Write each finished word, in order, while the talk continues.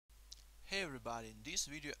Hey everybody, in this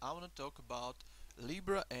video I want to talk about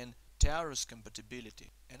Libra and Taurus compatibility.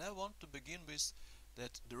 And I want to begin with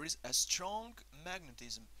that there is a strong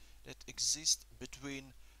magnetism that exists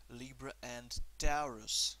between Libra and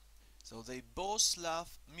Taurus. So they both love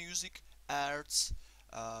music, arts,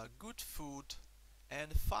 good food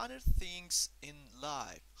and finer things in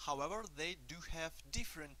life. However, they do have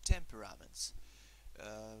different temperaments.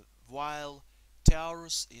 While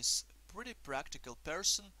Taurus is a pretty practical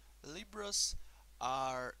person, Libras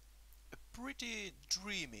are pretty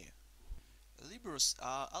dreamy. Libras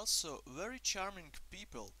are also very charming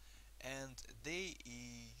people, and they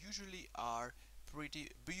usually are pretty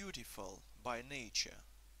beautiful by nature.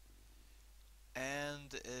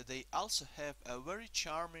 And they also have a very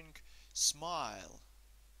charming smile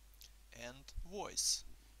and voice.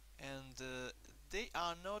 And they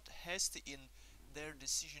are not hasty in their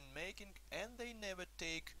decision making, and they never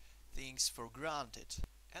take things for granted.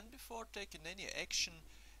 And before taking any action,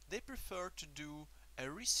 they prefer to do a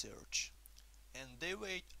research, and they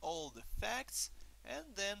weigh all the facts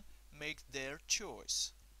and then make their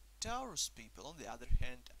choice. Taurus people, on the other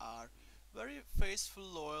hand, are very faithful,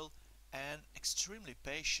 loyal, and extremely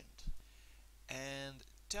patient. And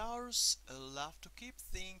Taurus love to keep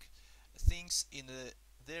things in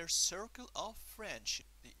their circle of friendship.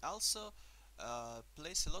 They also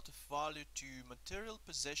place a lot of value to material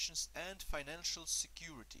possessions and financial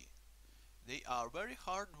security. They are very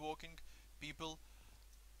hard-working people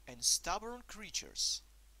and stubborn creatures.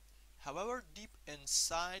 However, deep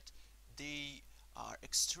inside, they are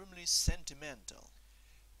extremely sentimental.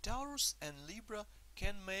 Taurus and Libra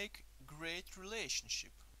can make great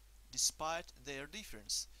relationship despite their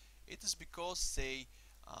difference. It is because they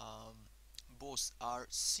both are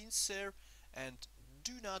sincere and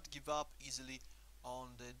do not give up easily on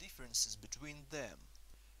the differences between them.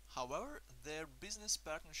 However, their business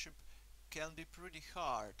partnership can be pretty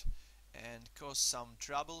hard and cause some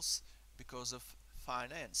troubles because of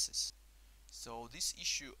finances. So this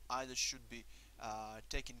issue either should be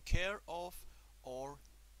taken care of or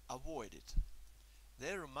avoided.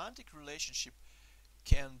 Their romantic relationship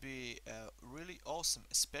can be really awesome,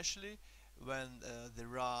 especially when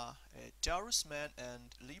there are a Taurus man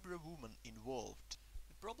and Libra woman involved.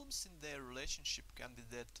 The problems in their relationship can be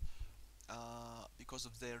that because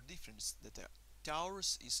of their difference, that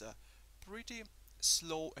Taurus is a pretty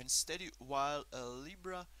slow and steady, while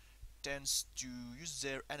Libra tends to use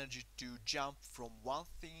their energy to jump from one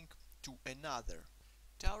thing to another.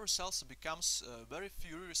 Taurus also becomes very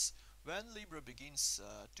furious when Libra begins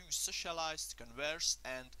to socialize, converse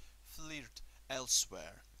and flirt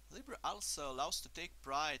elsewhere. Libra also loves to take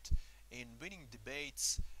pride in winning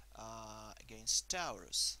debates against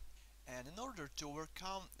Taurus. And in order to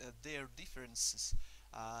overcome their differences,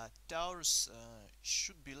 Taurus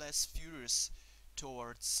should be less furious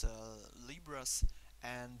towards Libras,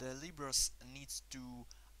 and Libras needs to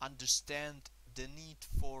understand the need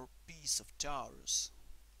for peace of Taurus.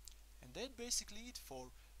 And that's basically it for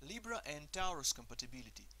Libra and Taurus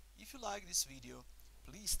compatibility. If you like this video,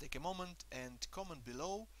 please take a moment and comment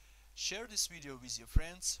below, share this video with your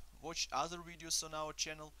friends, watch other videos on our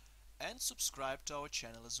channel and subscribe to our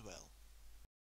channel as well.